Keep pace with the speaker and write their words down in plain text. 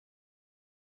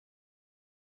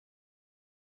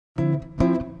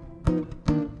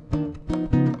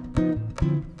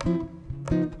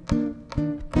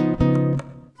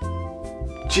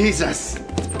Jesus,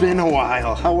 it's been a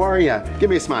while. How are you? Give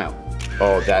me a smile.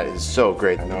 Oh, that is so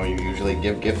great. I know you usually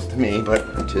give gifts to me,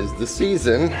 but 'tis the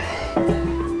season.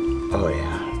 Oh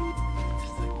yeah,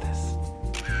 just like this.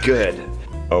 Good.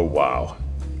 Oh wow,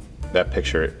 that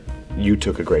picture, you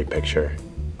took a great picture.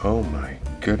 Oh my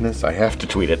goodness, I have to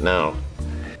tweet it now.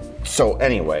 So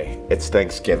anyway, it's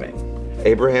Thanksgiving.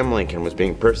 Abraham Lincoln was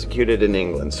being persecuted in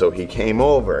England, so he came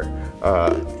over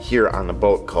here on a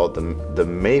boat called the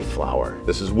Mayflower.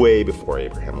 This is way before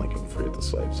Abraham Lincoln freed the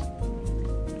slaves.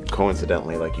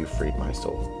 Coincidentally, like you freed my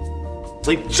soul.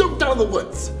 So they jumped out of the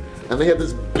woods, and they had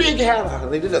this big hat on,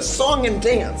 and they did a song and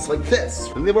dance like this.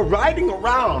 And they were riding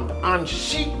around on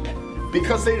sheep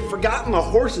because they'd forgotten the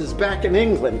horses back in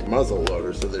England. Muzzle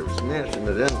loaders, so they were smashing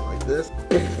it in like this.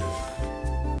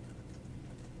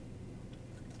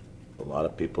 A lot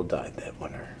of people died that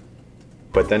winter.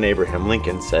 But then Abraham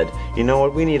Lincoln said, you know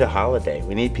what, we need a holiday.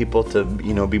 We need people to,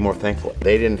 you know, be more thankful.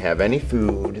 They didn't have any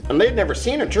food, and they'd never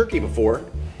seen a turkey before.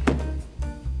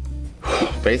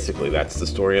 Basically, that's the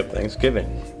story of Thanksgiving.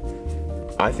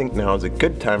 I think now is a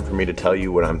good time for me to tell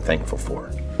you what I'm thankful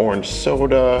for. Orange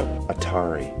soda,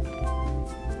 Atari.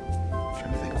 I'm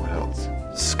trying to think what else.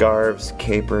 Scarves,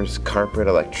 capers, carpet,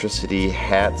 electricity,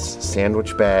 hats,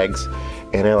 sandwich bags,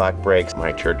 anti-lock brakes.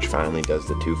 My church finally does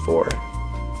the 2-4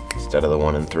 instead of the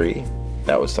 1 and 3.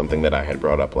 That was something that I had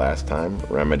brought up last time,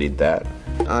 remedied that.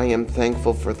 I am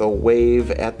thankful for the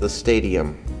wave at the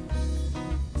stadium.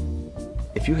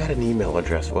 If you had an email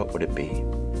address, what would it be?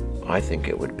 I think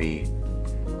it would be,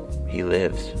 he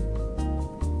lives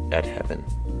at heaven.com.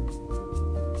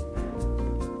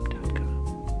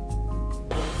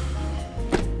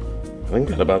 I think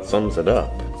that about sums it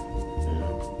up.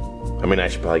 I mean, I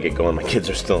should probably get going. My kids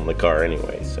are still in the car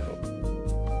anyway, so.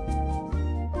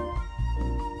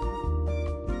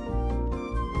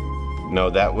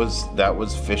 No, that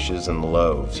was fishes and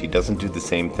loaves. He doesn't do the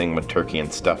same thing with turkey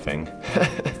and stuffing.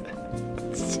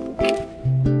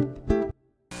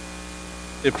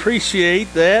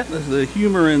 Appreciate that. The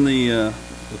humor in the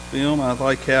film. I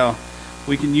like how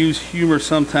we can use humor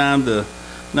sometime to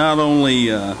not only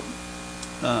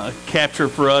capture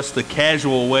for us the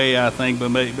casual way, I think, but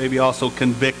maybe also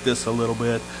convict us a little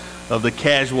bit of the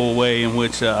casual way in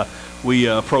which we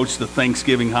approach the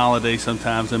Thanksgiving holiday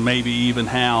sometimes, and maybe even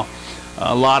how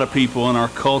a lot of people in our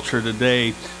culture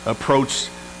today approach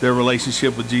their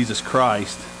relationship with Jesus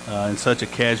Christ in such a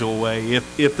casual way,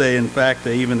 if they, in fact,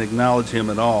 they even acknowledge him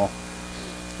at all.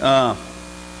 I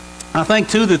think,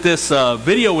 too, that this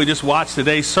video we just watched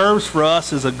today serves for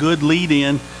us as a good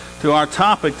lead-in to our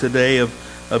topic today of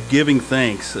giving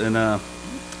thanks. And I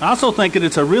also think that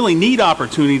it's a really neat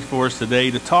opportunity for us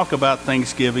today to talk about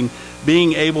Thanksgiving,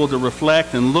 being able to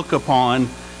reflect and look upon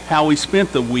how we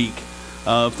spent the week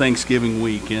of Thanksgiving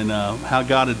week, and how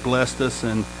God had blessed us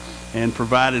and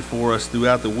provided for us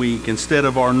throughout the week, instead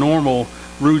of our normal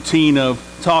routine of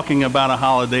talking about a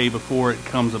holiday before it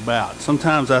comes about.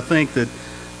 Sometimes I think that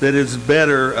it's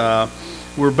better,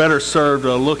 we're better served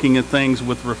looking at things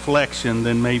with reflection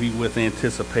than maybe with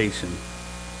anticipation.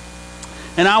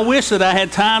 And I wish that I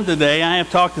had time today. I have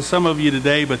talked to some of you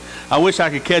today, but I wish I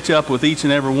could catch up with each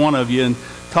and every one of you and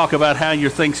talk about how your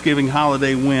Thanksgiving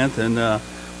holiday went, and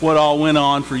what all went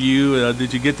on for you.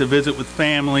 Did you get to visit with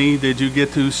family? Did you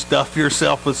get to stuff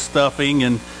yourself with stuffing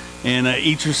and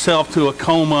eat yourself to a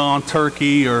coma on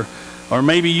turkey? Or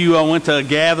maybe you went to a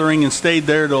gathering and stayed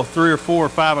there till 3 or 4 or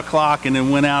 5 o'clock, and then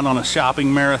went out on a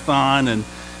shopping marathon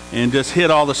and just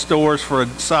hit all the stores for a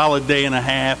solid day and a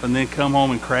half, and then come home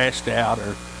and crashed out.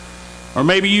 Or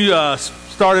maybe you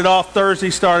started off Thursday,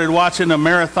 started watching a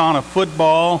marathon of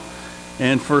football,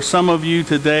 and for some of you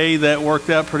today that worked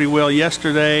out pretty well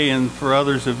yesterday, and for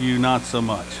others of you not so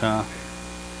much, huh?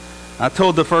 I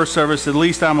told the first service at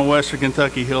least I'm a Western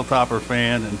Kentucky Hilltopper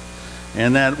fan,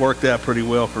 and that worked out pretty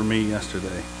well for me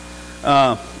yesterday.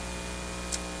 I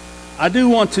do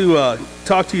want to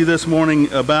talk to you this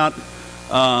morning about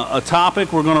a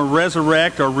topic. We're going to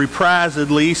resurrect, or reprise at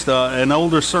least, an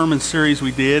older sermon series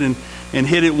we did, and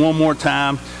hit it one more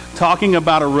time, talking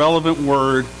about a relevant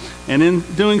word. And in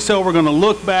doing so, we're going to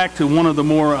look back to one of the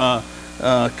more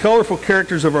colorful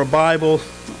characters of our Bible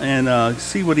and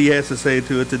see what he has to say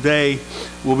to it. Today,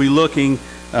 we'll be looking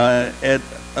at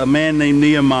a man named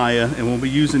Nehemiah, and we'll be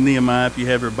using Nehemiah. If you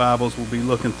have your Bibles, we'll be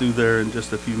looking through there in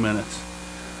just a few minutes.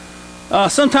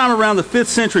 Sometime around the 5th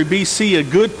century BC, a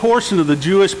good portion of the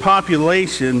Jewish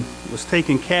population was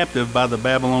taken captive by the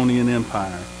Babylonian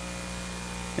Empire.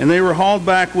 And they were hauled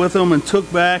back with them and took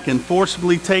back and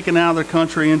forcibly taken out of their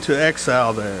country into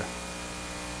exile there.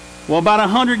 Well, about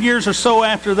 100 years or so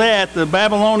after that, the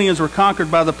Babylonians were conquered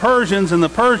by the Persians, and the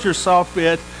Persians saw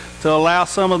fit to allow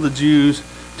some of the Jews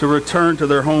to return to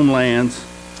their homelands.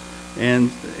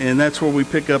 And that's where we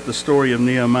pick up the story of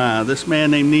Nehemiah. This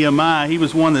man named Nehemiah, he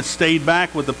was one that stayed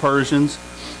back with the Persians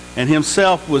and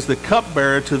himself was the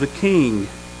cupbearer to the king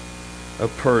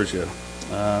of Persia.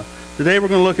 Today we're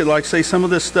going to look at, like say, some of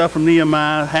this stuff from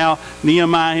Nehemiah, how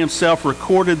Nehemiah himself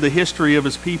recorded the history of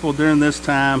his people during this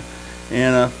time.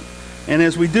 And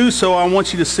as we do so, I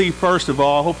want you to see, first of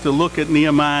all, I hope to look at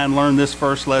Nehemiah and learn this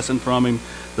first lesson from him.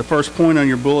 The first point on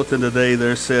your bulletin today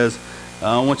there says,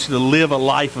 I want you to live a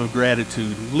life of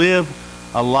gratitude. Live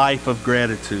a life of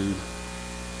gratitude.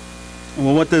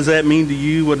 Well, what does that mean to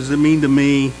you? What does it mean to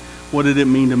me? What did it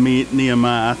mean to me,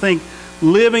 Nehemiah? I think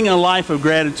living a life of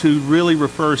gratitude really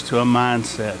refers to a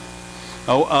mindset,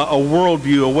 a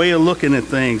worldview, a way of looking at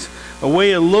things, a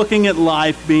way of looking at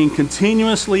life, being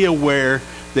continuously aware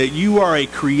that you are a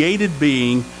created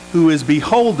being who is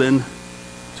beholden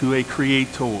to a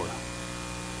creator,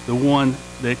 the one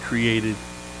that created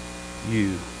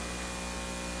you.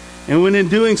 And when in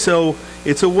doing so,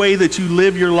 it's a way that you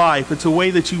live your life. It's a way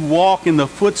that you walk in the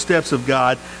footsteps of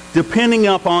God, depending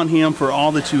upon Him for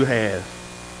all that you have.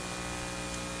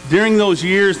 During those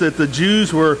years that the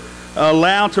Jews were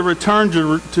allowed to return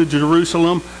to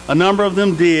Jerusalem, a number of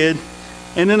them did,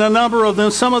 and then a number of them,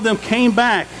 some of them came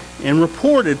back and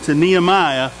reported to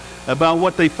Nehemiah about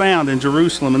what they found in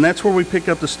Jerusalem. And that's where we pick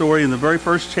up the story in the very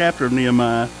first chapter of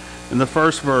Nehemiah, in the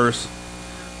first verse.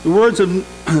 The words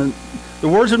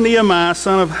of Nehemiah,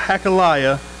 son of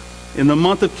Hakaliah, in the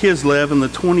month of Kislev in the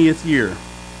 20th year.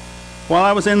 While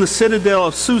I was in the citadel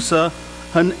of Susa,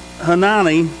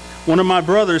 Hanani, one of my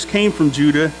brothers, came from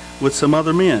Judah with some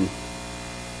other men.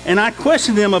 And I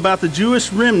questioned them about the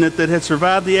Jewish remnant that had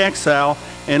survived the exile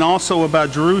and also about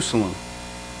Jerusalem.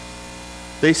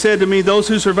 They said to me, those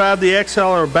who survived the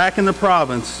exile are back in the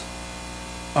province,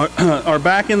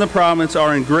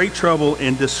 are in great trouble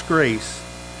and disgrace.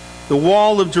 The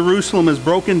wall of Jerusalem is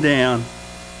broken down,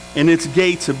 and its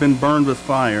gates have been burned with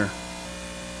fire.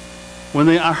 When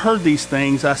I heard these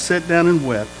things, I sat down and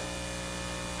wept.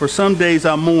 For some days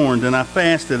I mourned, and I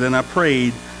fasted, and I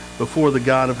prayed before the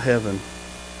God of heaven.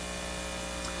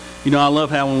 You know, I love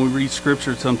how when we read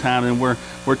Scripture sometimes, and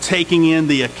we're taking in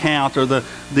the account or the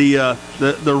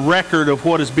record of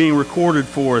what is being recorded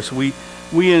for us. We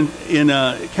kind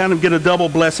of get a double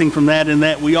blessing from that, in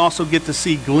that we also get to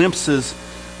see glimpses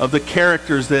of the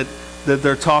characters that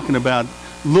they're talking about,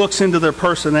 looks into their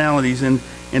personalities, and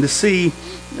to see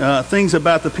things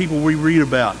about the people we read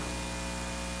about.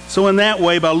 So in that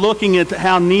way, by looking at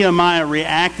how Nehemiah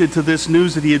reacted to this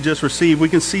news that he had just received, we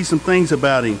can see some things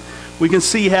about him. We can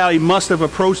see how he must have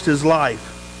approached his life.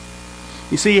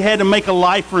 You see, he had to make a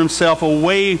life for himself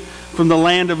away from the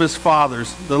land of his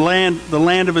fathers, the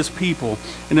land of his people,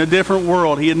 in a different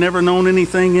world. He had never known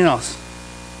anything else.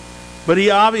 But he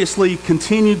obviously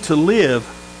continued to live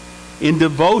in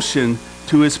devotion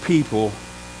to his people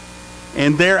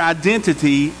and their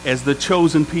identity as the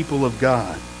chosen people of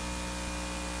God.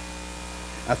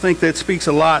 I think that speaks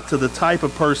a lot to the type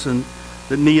of person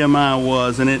that Nehemiah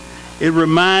was, and it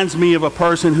reminds me of a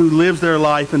person who lives their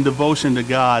life in devotion to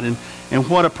God, and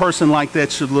what a person like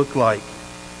that should look like.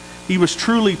 He was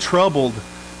truly troubled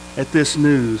at this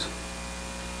news.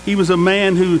 He was a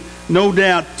man who, no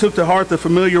doubt, took to heart the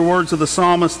familiar words of the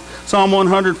psalmist. Psalm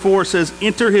 104 says,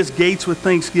 "Enter his gates with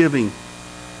thanksgiving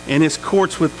and his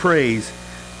courts with praise.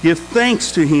 Give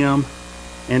thanks to him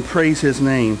and praise his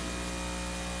name."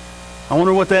 I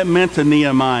wonder what that meant to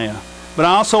Nehemiah. But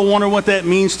I also wonder what that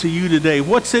means to you today.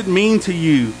 What's it mean to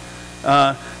you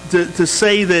to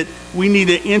say that we need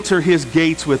to enter his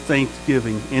gates with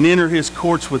thanksgiving and enter his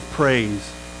courts with praise?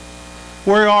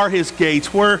 Where are his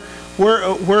gates? Where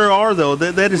are those?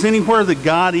 That is anywhere that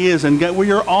God is, and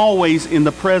we are always in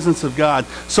the presence of God.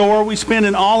 So are we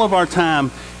spending all of our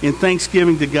time in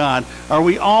thanksgiving to God? Are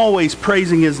we always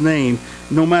praising his name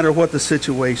no matter what the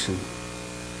situation?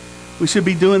 We should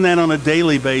be doing that on a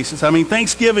daily basis. I mean,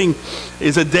 Thanksgiving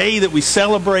is a day that we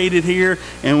celebrated here,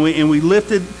 and we lift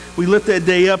that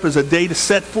day up as a day to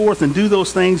set forth and do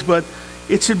those things, but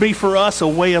it should be for us a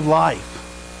way of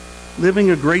life. Living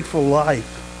a grateful life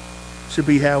should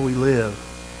be how we live.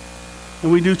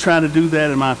 And we do try to do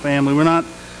that in my family. We're not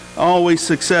always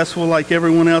successful like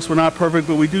everyone else. We're not perfect,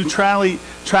 but we do try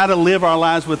to live our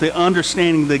lives with the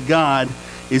understanding that God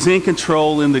is in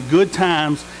control in the good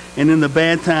times and in the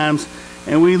bad times,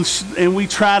 and we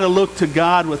try to look to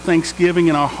God with thanksgiving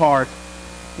in our heart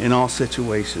in all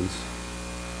situations.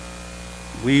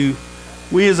 We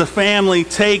as a family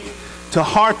take to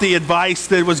heart the advice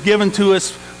that was given to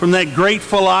us from that great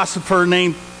philosopher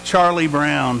named Charlie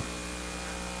Brown.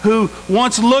 who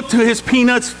once looked to his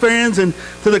Peanuts friends and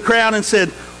to the crowd and said,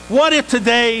 "What if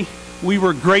today we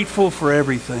were grateful for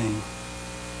everything?"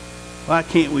 Why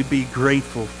can't we be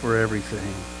grateful for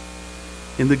everything?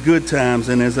 In the good times,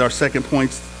 and as our second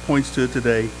points to it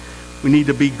today, we need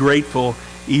to be grateful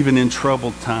even in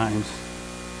troubled times.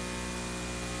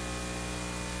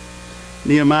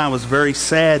 Nehemiah was very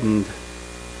saddened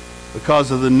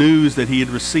because of the news that he had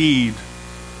received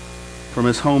from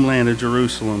his homeland of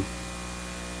Jerusalem.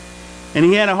 And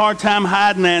he had a hard time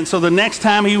hiding that. And so the next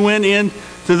time he went in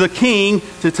to the king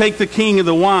to take the king of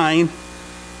the wine,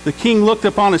 the king looked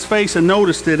upon his face and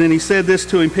noticed it. And he said this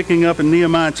to him, picking up in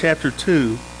Nehemiah chapter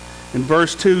 2, in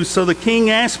verse 2. "So the king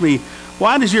asked me,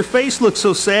 'Why does your face look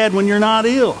so sad when you're not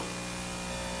ill?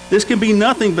 This can be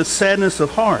nothing but sadness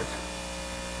of heart.'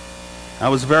 I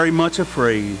was very much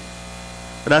afraid.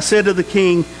 But I said to the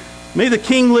king, 'May the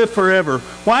king live forever.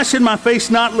 Why should my face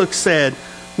not look sad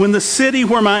when the city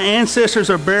where my ancestors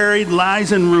are buried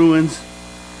lies in ruins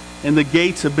and the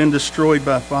gates have been destroyed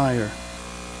by fire?'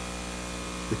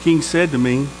 The king said to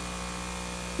me,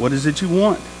 'What is it you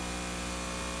want?'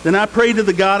 Then I prayed to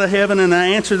the God of heaven, and I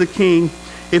answered the king,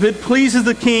 'If it pleases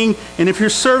the king, and if your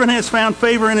servant has found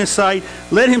favor in his sight,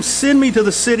 let him send me to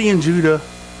the city in Judah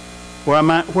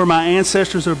where my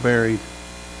ancestors are buried,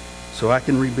 so I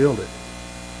can rebuild it.'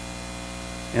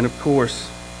 And of course,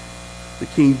 the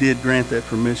king did grant that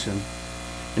permission.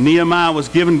 And Nehemiah was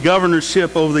given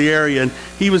governorship over the area, and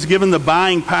he was given the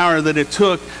buying power that it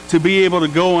took to be able to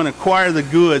go and acquire the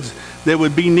goods that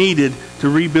would be needed to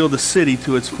rebuild the city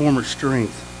to its former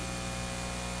strength.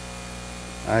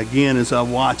 Again, as I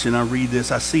watch and I read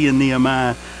this, I see in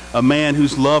Nehemiah a man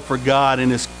whose love for God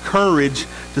and his courage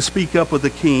to speak up with the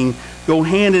king go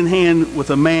hand in hand with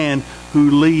a man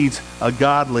who leads a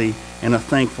godly and a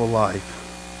thankful life.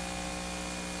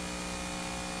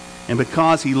 And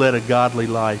because he led a godly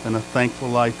life and a thankful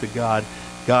life to God,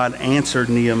 God answered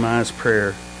Nehemiah's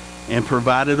prayer and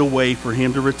provided a way for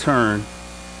him to return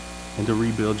and to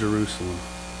rebuild Jerusalem.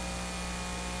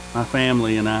 My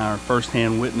family and I are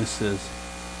firsthand witnesses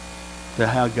to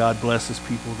how God blesses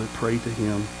people that pray to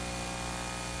him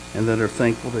and that are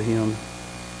thankful to him.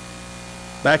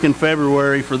 Back in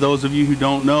February, for those of you who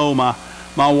don't know, my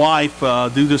wife,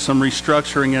 due to some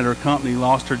restructuring at her company,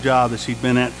 lost her job that she'd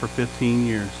been at for 15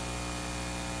 years.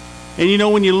 And you know,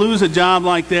 when you lose a job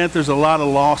like that, there's a lot of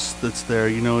loss that's there.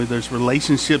 You know, there's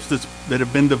relationships that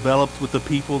have been developed with the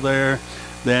people there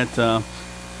that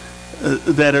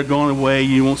are going away.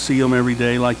 You won't see them every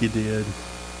day like you did.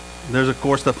 There's, of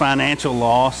course, the financial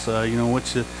loss,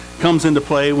 which comes into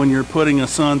play when you're putting a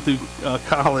son through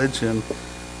college, and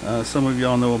some of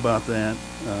y'all know about that.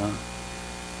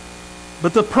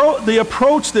 But the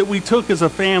approach that we took as a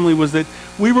family was that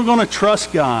we were going to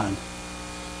trust God.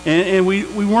 And we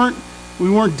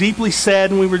weren't deeply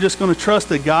saddened. We were just going to trust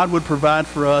that God would provide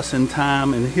for us in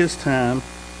time, in his time.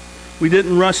 We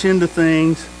didn't rush into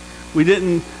things. We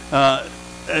didn't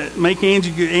make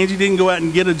Angie didn't go out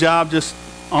and get a job just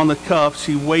on the cuff.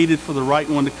 She waited for the right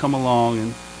one to come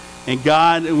along. And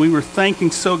God, we were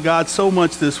thanking God so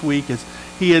much this week as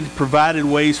he had provided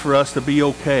ways for us to be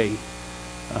okay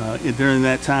during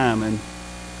that time.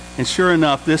 And sure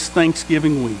enough, this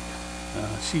Thanksgiving week,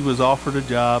 she was offered a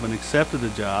job and accepted a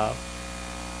job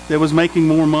that was making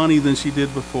more money than she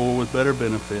did before with better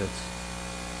benefits.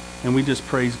 And we just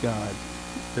praise God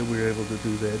that we were able to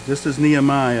do that. Just as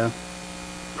Nehemiah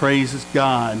praises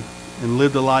God and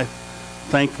lived a life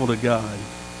thankful to God,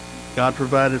 God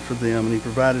provided for them, and he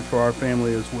provided for our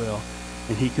family as well.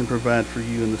 And he can provide for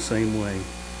you in the same way.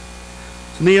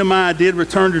 So Nehemiah did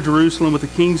return to Jerusalem with the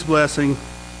king's blessing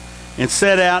and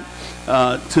set out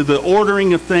to the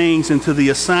ordering of things and to the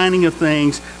assigning of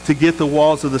things to get the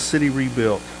walls of the city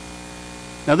rebuilt.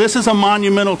 Now, this is a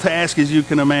monumental task, as you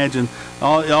can imagine.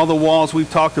 All the walls we've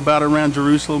talked about around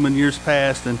Jerusalem in years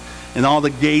past, and all the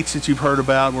gates that you've heard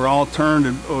about were all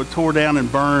tore down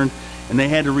and burned, and they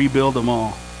had to rebuild them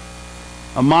all.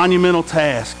 A monumental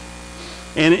task.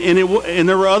 And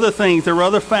there were other things. There were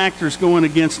other factors going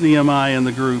against Nehemiah and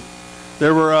the group.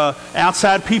 There were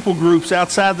outside people groups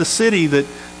outside the city that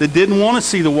didn't want to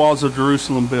see the walls of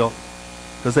Jerusalem built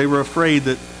because they were afraid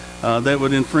that that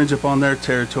would infringe upon their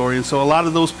territory. And so a lot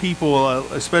of those people,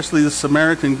 especially the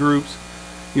Samaritan groups,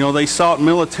 they sought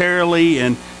militarily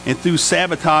and through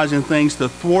sabotage and things to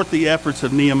thwart the efforts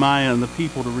of Nehemiah and the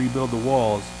people to rebuild the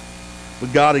walls.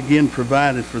 But God again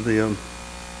provided for them,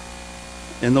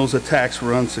 and those attacks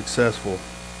were unsuccessful.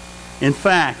 In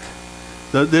fact,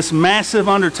 this massive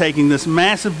undertaking, this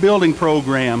massive building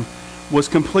program was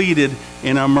completed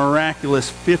in a miraculous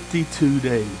 52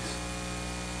 days.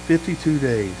 52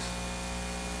 days.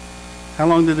 How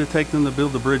long did it take them to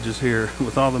build the bridges here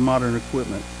with all the modern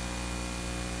equipment?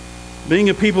 Being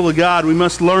a people of God, we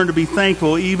must learn to be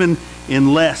thankful even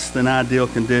in less than ideal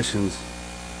conditions.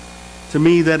 To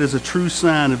me, that is a true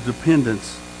sign of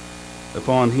dependence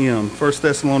upon Him. 1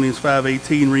 Thessalonians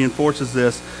 5:18 reinforces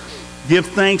this. Give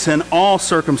thanks in all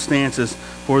circumstances,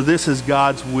 for this is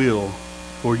God's will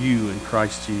for you in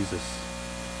Christ Jesus.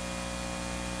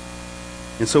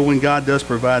 And so when God does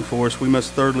provide for us, we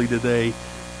must thirdly today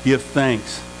give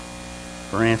thanks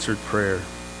for answered prayer.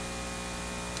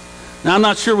 Now, I'm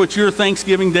not sure what your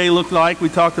Thanksgiving Day looked like. We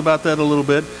talked about that a little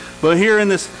bit. But here in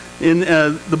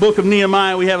the book of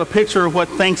Nehemiah, we have a picture of what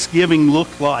Thanksgiving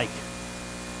looked like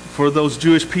for those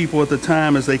Jewish people at the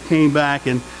time as they came back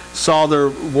and saw their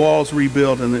walls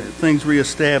rebuilt and things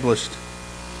reestablished.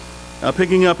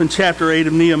 Picking up in chapter 8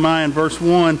 of Nehemiah in verse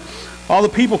 1, all the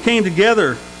people came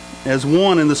together as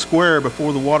one in the square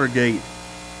before the water gate.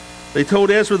 They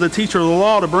told Ezra, the teacher of the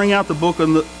law, to bring out the book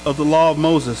of the law of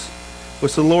Moses,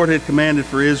 which the Lord had commanded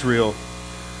for Israel.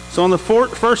 So on the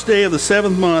first day of the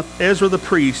 7th month, Ezra the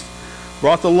priest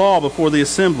brought the law before the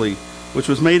assembly, which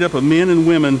was made up of men and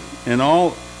women and all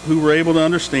who were able to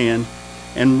understand,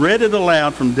 and read it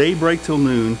aloud from daybreak till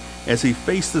noon as he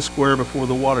faced the square before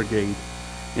the water gate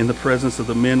in the presence of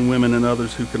the men, women, and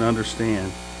others who could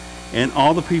understand. And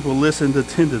all the people listened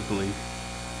attentively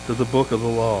to the book of the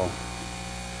law.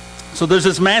 So there's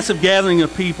this massive gathering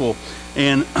of people,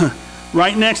 and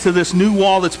right next to this new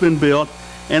wall that's been built,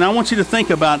 and I want you to think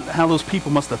about how those people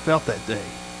must have felt that day.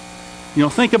 You know,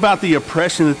 think about the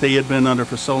oppression that they had been under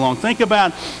for so long. Think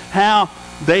about how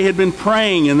they had been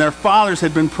praying, and their fathers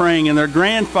had been praying, and their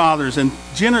grandfathers, and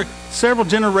several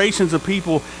generations of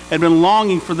people had been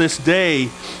longing for this day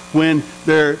when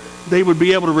they would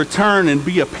be able to return and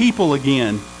be a people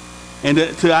again, and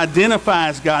to identify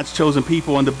as God's chosen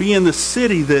people, and to be in the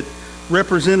city that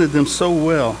represented them so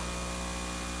well.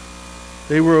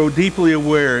 They were deeply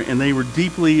aware, and they were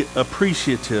deeply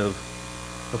appreciative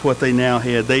of what they now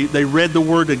had. They read the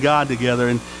Word of God together,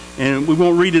 and we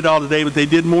won't read it all today, but they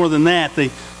did more than that. They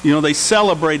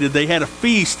celebrated. They had a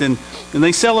feast, and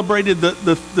they celebrated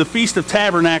the Feast of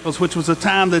Tabernacles, which was a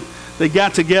time that they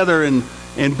got together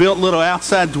and built little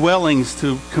outside dwellings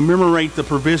to commemorate the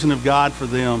provision of God for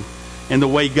them and the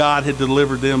way God had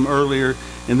delivered them earlier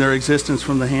in their existence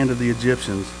from the hand of the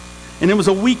Egyptians. And it was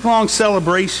a week-long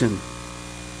celebration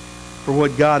for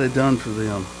what God had done for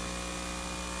them.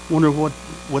 I wonder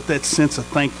what that sense of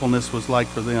thankfulness was like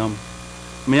for them.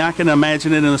 I mean, I can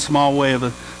imagine it in a small way, of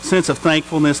a sense of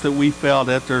thankfulness that we felt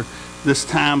after this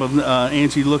time of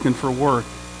Angie looking for work.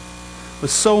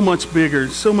 But so much bigger,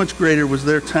 so much greater was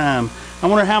their time. I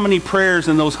wonder how many prayers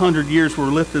in those 100 years were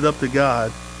lifted up to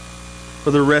God for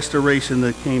the restoration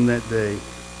that came that day.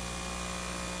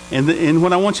 And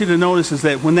what I want you to notice is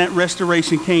that when that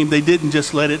restoration came, they didn't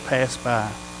just let it pass by.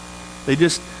 They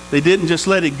didn't just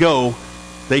let it go.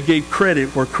 They gave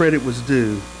credit where credit was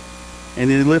due. And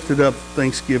they lifted up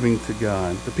thanksgiving to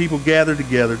God. The people gathered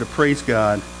together to praise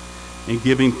God and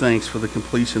give Him thanks for the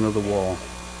completion of the wall.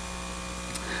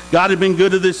 God had been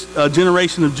good to this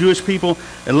generation of Jewish people,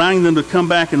 allowing them to come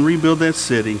back and rebuild that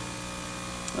city.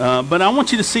 But I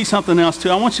want you to see something else too.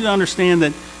 I want you to understand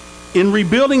that in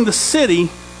rebuilding the city,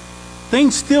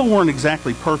 things still weren't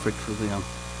exactly perfect for them.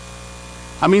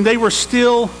 I mean, they were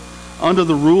still under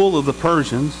the rule of the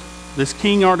Persians. This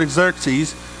King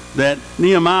Artaxerxes that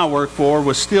Nehemiah worked for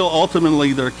was still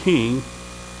ultimately their king.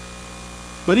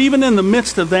 But even in the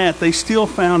midst of that, they still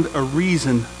found a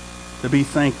reason to be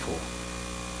thankful,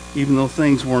 even though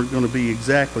things weren't going to be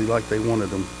exactly like they wanted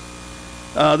them.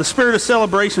 The spirit of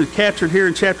celebration is captured here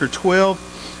in chapter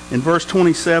 12, in verse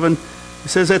 27. It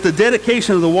says, at the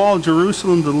dedication of the wall of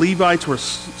Jerusalem, the Levites were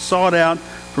sought out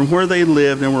from where they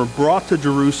lived and were brought to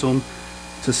Jerusalem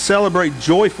to celebrate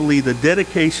joyfully the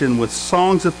dedication with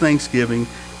songs of thanksgiving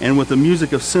and with the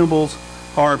music of cymbals,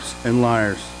 harps, and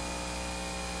lyres.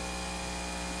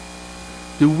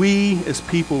 Do we as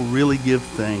people really give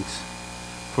thanks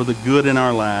for the good in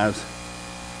our lives,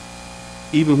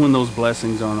 even when those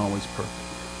blessings aren't always perfect?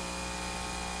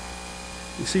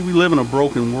 You see, we live in a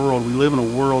broken world. We live in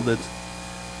a world that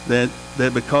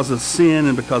because of sin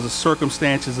and because of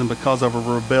circumstances and because of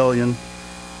a rebellion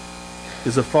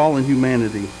is a fallen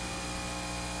humanity.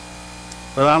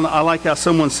 But I like how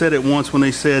someone said it once when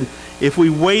they said, if we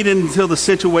waited until the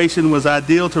situation was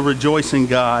ideal to rejoice in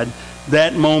God,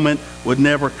 that moment would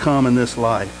never come in this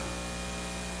life.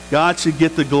 God should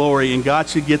get the glory and God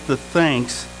should get the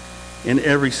thanks in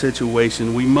every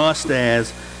situation. We must,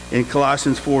 as in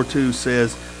Colossians 4:2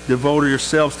 says, devote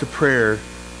yourselves to prayer,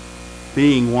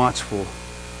 being watchful.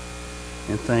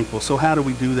 and thankful. So how do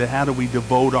we do that? How do we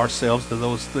devote ourselves to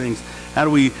those things? How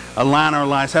do we align our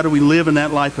lives? How do we live in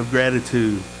that life of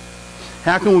gratitude?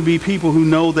 How can we be people who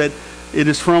know that it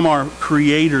is from our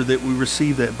Creator that we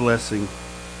receive that blessing?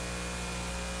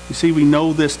 You see, we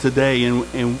know this today,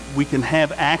 and we can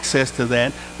have access to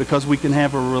that because we can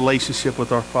have a relationship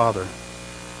with our Father.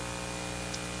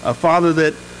 A Father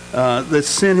that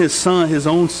sent His Son, His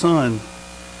own Son,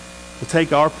 to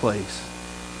take our place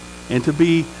and to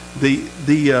be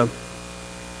the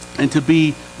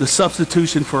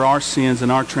substitution for our sins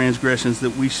and our transgressions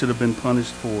that we should have been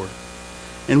punished for.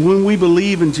 And when we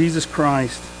believe in Jesus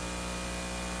Christ,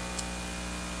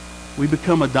 we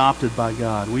become adopted by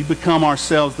God. We become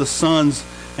ourselves the sons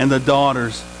and the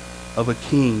daughters of a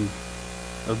king,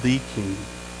 of the king,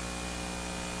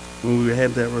 when we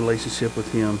have that relationship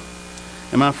with Him.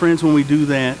 And my friends, when we do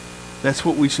that, that's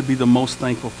what we should be the most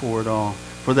thankful for at all.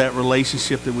 For that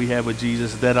relationship that we have with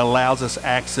Jesus that allows us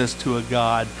access to a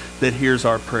God that hears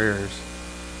our prayers.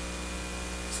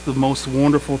 It's the most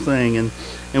wonderful thing.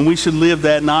 And we should live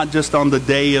that not just on the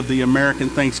day of the American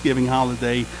Thanksgiving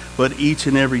holiday, but each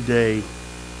and every day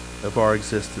of our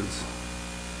existence.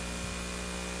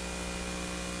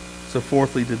 So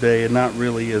fourthly today, and not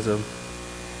really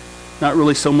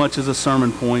so much as a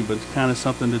sermon point, but kind of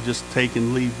something to just take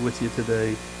and leave with you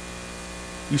today.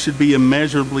 You should be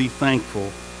immeasurably thankful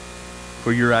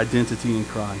for your identity in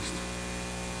Christ.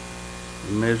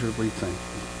 Immeasurably thankful.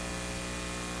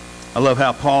 I love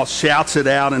how Paul shouts it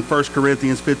out in 1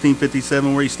 Corinthians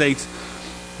 15:57, where he states,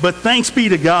 "But thanks be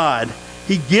to God,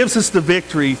 He gives us the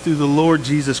victory through the Lord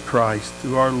Jesus Christ,"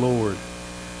 through our Lord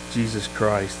Jesus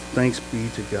Christ. Thanks be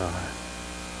to God.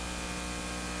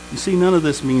 You see, none of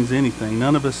this means anything.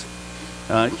 None of us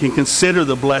can consider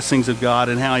the blessings of God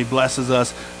and how He blesses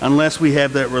us unless we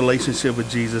have that relationship with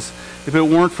Jesus. If it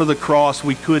weren't for the cross,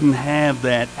 we couldn't have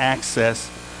that access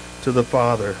to the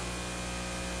Father.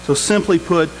 So simply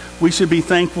put, we should be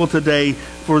thankful today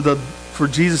for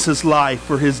Jesus' life,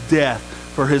 for His death,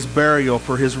 for His burial,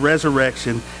 for His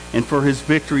resurrection, and for His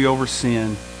victory over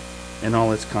sin and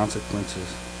all its consequences.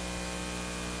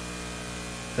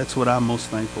 That's what I'm most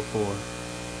thankful for.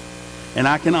 And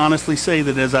I can honestly say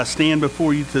that as I stand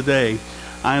before you today,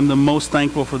 I am the most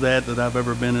thankful for that I've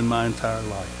ever been in my entire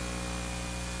life.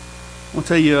 I'll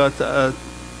tell you a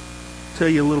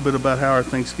little bit about how our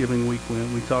Thanksgiving week went.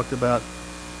 We talked about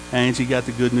Angie got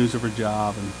the good news of her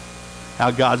job and how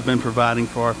God's been providing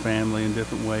for our family in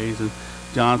different ways. And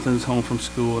Jonathan's home from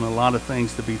school and a lot of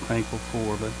things to be thankful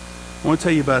for. But I want to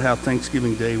tell you about how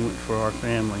Thanksgiving Day went for our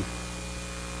family.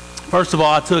 First of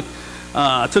all,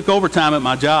 I took overtime at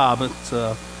my job. It's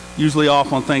usually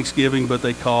off on Thanksgiving, but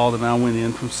they called and I went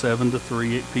in from 7 to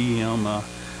 3 p.m.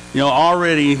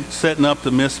 Already setting up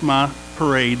to miss my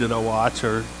parade that I watch,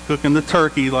 or cooking the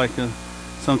turkey like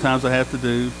sometimes I have to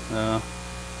do.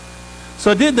 So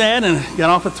I did that and got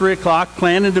off at 3 o'clock,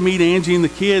 planning to meet Angie and the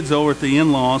kids over at the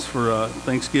in-laws for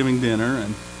Thanksgiving dinner.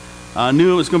 And I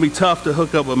knew it was going to be tough to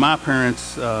hook up with my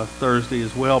parents Thursday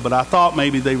as well, but I thought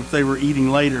maybe if they were eating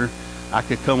later, I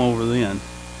could come over then.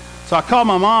 So I called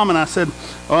my mom and I said,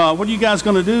 what are you guys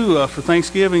going to do for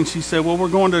Thanksgiving? She said, well, we're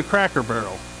going to Cracker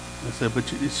Barrel. I said, but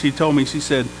she told me, she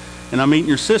said, and I'm meeting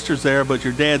your sisters there, but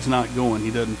your dad's not going.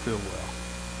 He doesn't feel well.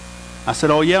 I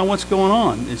said, oh, yeah, what's going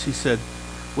on? And she said,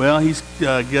 well, we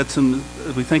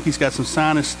think he's got some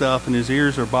sinus stuff and his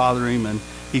ears are bothering him, and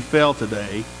he fell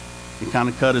today and kind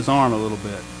of cut his arm a little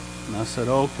bit. And I said,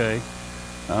 oh, okay.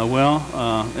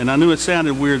 And I knew it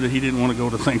sounded weird that he didn't want to go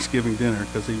to Thanksgiving dinner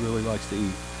because he really likes to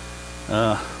eat.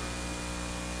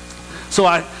 So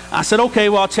I said, okay,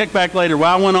 well, I'll check back later.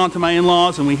 Well, I went on to my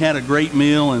in-laws, and we had a great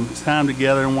meal and time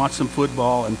together and watched some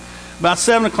football. And about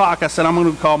 7 o'clock, I said, I'm going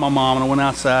to call my mom. And I went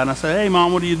outside, and I said, hey,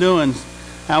 Mom, what are you doing?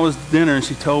 How was dinner? And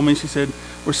she told me, she said,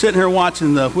 we're sitting here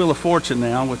watching the Wheel of Fortune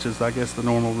now, which is, I guess, the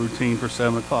normal routine for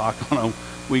 7 o'clock on a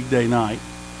weekday night.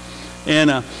 And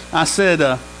I said,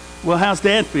 well, how's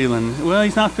Dad feeling? Well,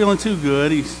 he's not feeling too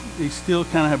good. He's still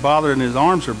kind of bothered, and his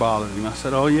arms are bothering him. I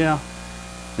said, oh, yeah.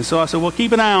 And so I said, well,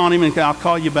 keep an eye on him, and I'll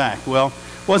call you back. Well,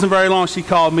 it wasn't very long. She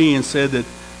called me and said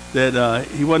that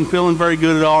he wasn't feeling very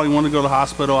good at all. He wanted to go to the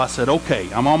hospital. I said, okay,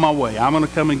 I'm on my way. I'm going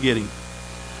to come and get him.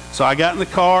 So I got in the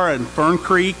car in Fern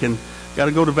Creek and got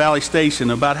to go to Valley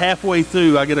Station. About halfway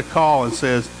through, I get a call and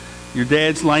says, your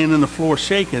dad's laying on the floor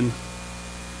shaking,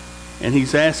 and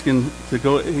he's asking to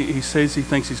go. He says he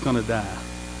thinks he's going to die.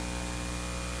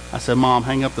 I said, Mom,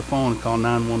 hang up the phone and call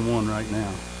 911 right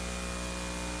now.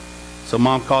 So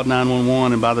Mom called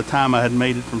 911, and by the time I had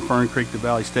made it from Fern Creek to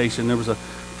Valley Station, there was a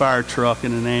fire truck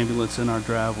and an ambulance in our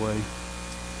driveway.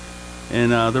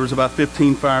 And there was about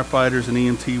 15 firefighters and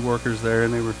EMT workers there,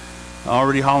 and they were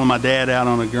already hauling my dad out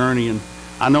on a gurney, and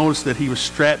I noticed that he was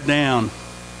strapped down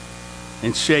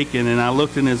and shaking, and I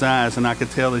looked in his eyes, and I could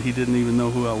tell that he didn't even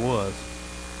know who I was.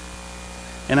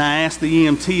 And I asked the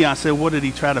EMT, I said, "What, did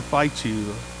he try to fight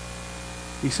you?"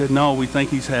 He said, "No, we think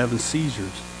he's having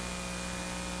seizures.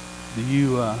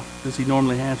 Does he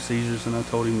normally have seizures?" And I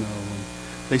told him no. And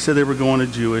they said they were going to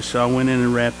Jewish, so I went in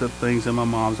and wrapped up things in my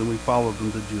mom's, and we followed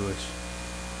them to Jewish.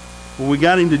 Well, we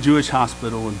got him to Jewish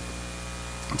hospital and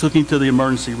took him to the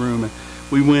emergency room, and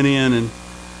we went in, and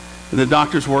the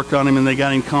doctors worked on him, and they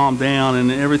got him calmed down,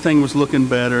 and everything was looking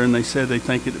better, and they said they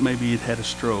think that maybe he'd had a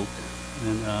stroke.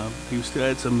 And he still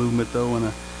had some movement, though,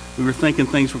 and we were thinking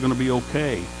things were going to be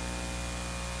okay.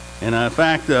 And in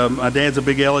fact, my dad's a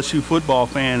big LSU football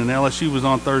fan, and LSU was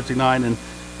on Thursday night, and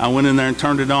I went in there and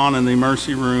turned it on in the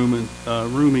emergency room,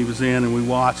 and room he was in, and we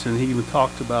watched, and he even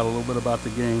talked about a little bit about the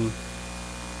game.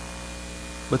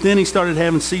 But then he started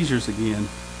having seizures again.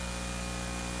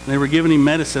 They were giving him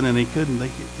medicine, and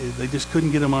they just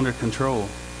couldn't get him under control.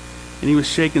 And he was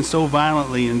shaking so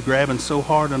violently and grabbing so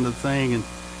hard on the thing,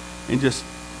 and just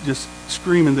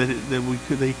screaming that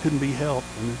they couldn't be helped.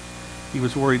 And he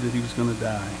was worried that he was going to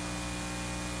die.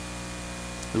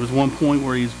 There was one point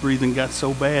where his breathing got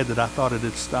so bad that I thought it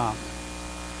had stopped.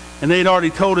 And they'd already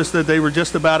told us that they were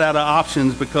just about out of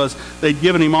options because they'd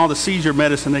given him all the seizure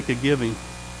medicine they could give him.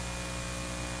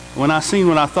 When I seen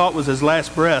what I thought was his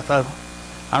last breath,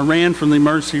 I ran from the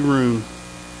emergency room,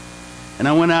 and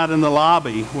I went out in the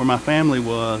lobby where my family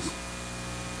was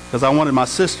because I wanted my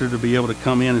sister to be able to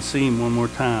come in and see him one more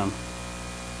time.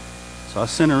 So I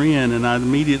sent her in, and I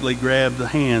immediately grabbed the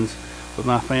hands with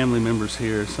my family members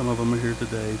here. Some of them are here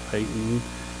today, Peyton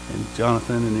and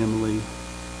Jonathan and Emily,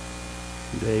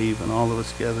 and Dave, and all of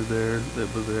us gathered there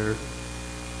that were there.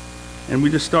 And we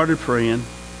just started praying,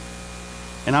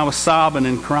 and I was sobbing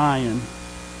and crying.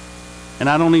 And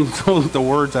I don't even know what the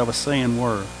words I was saying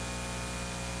were.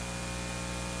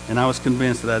 And I was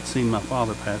convinced that I'd seen my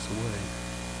father pass away.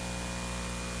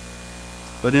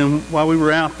 But while we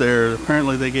were out there,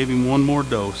 apparently they gave him one more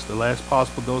dose, the last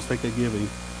possible dose they could give him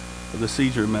of the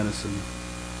seizure medicine.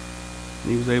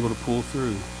 And he was able to pull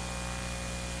through.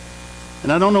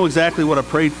 And I don't know exactly what I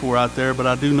prayed for out there, but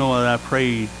I do know that I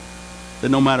prayed that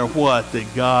no matter what,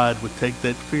 that God would take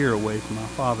that fear away from my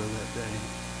father that day.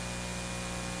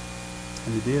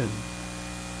 And he did.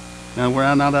 Now,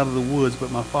 we're not out of the woods,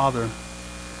 but my father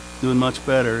doing much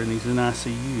better, and he's in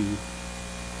ICU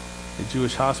at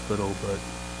Jewish Hospital, but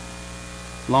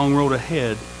long road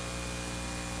ahead.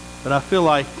 But I feel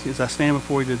like, as I stand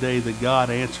before you today, that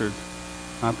God answered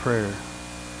my prayer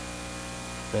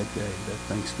that day, that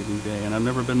Thanksgiving day. And I've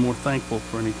never been more thankful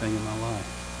for anything in my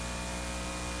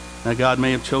life. Now, God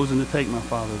may have chosen to take my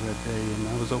father that day, and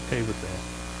I was okay with that,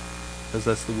 because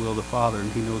that's the will of the Father,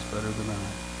 and he knows better than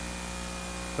I.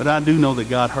 But I do know that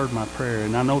God heard my prayer,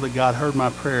 and I know that God heard my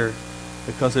prayer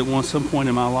because at some point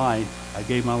in my life, I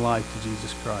gave my life to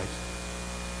Jesus Christ.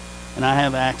 And I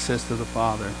have access to the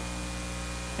Father,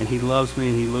 and he loves me,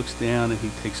 and he looks down, and he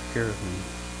takes care of me.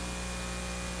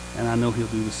 And I know he'll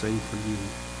do the same for you.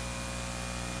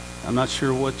 I'm not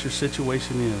sure what your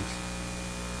situation is,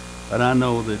 but I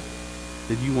know that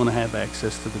you want to have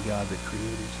access to the God that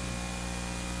created you.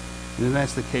 And if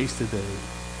that's the case today,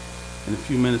 in a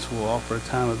few minutes we'll offer a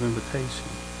time of invitation.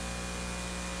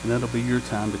 And that'll be your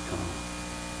time to come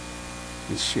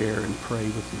and share and pray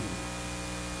with me.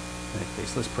 In that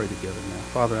case, let's pray together now.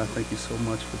 Father, I thank you so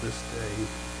much for this day.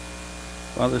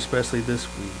 Father, especially this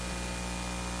week.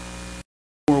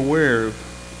 I'm more aware of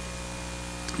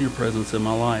your presence in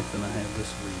my life than I have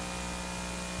this week.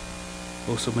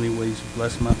 Oh, so many ways you've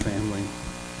blessed my family.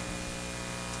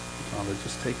 Father,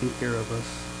 just taking care of us,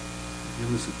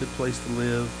 giving us a good place to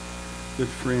live, good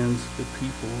friends, good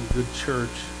people, good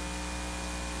church,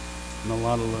 and a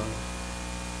lot of love.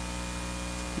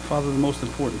 And Father, the most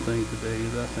important thing today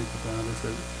that I think about is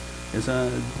that as I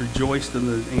rejoiced in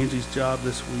Angie's job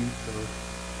this week, or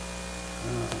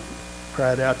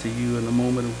cried out to you in the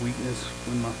moment of weakness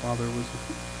when my father was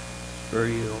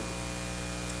very ill.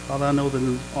 Father, I know that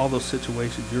in all those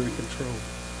situations you're in control.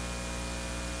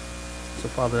 So,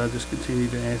 Father, I just continue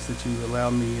to ask that you allow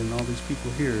me and all these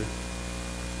people here to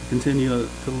continue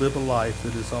to live a life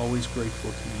that is always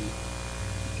grateful to you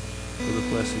for the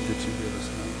blessings that you give us.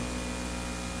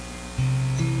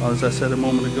 Father, as I said a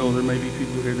moment ago, there may be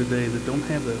people here today that don't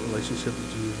have that relationship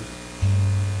with Jesus.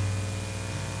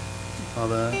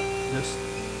 Father,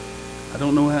 I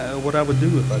don't know what I would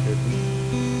do if I didn't.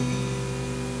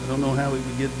 I don't know how we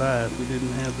would get by if we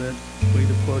didn't have that way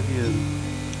to plug in.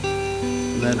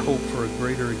 And that hope for a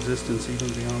greater existence even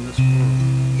beyond this world.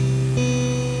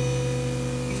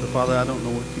 So Father, I don't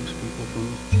know what keeps people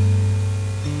from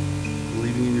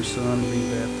believing in your Son and being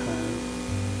baptized.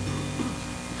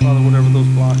 Father, whatever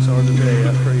those blocks are today,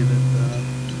 I pray that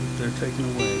they're taken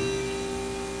away.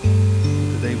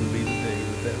 Today would be the day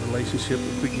that relationship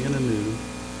would begin anew.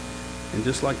 And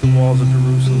just like the walls of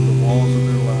Jerusalem, the walls of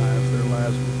their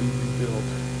lives would be rebuilt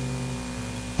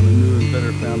on a new and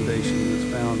better foundation that's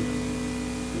found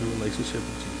in a relationship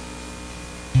with Jesus.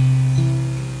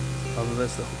 Father,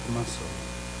 that's the hope of my soul.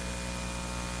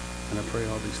 And I pray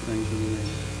all these things in the name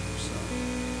of your Son.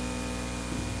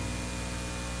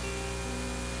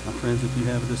 My friends, if you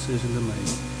have a decision to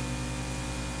make,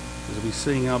 as we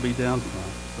sing, I'll be down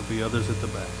front. There'll be others at the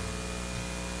back.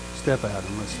 Step out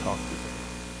and let's talk together.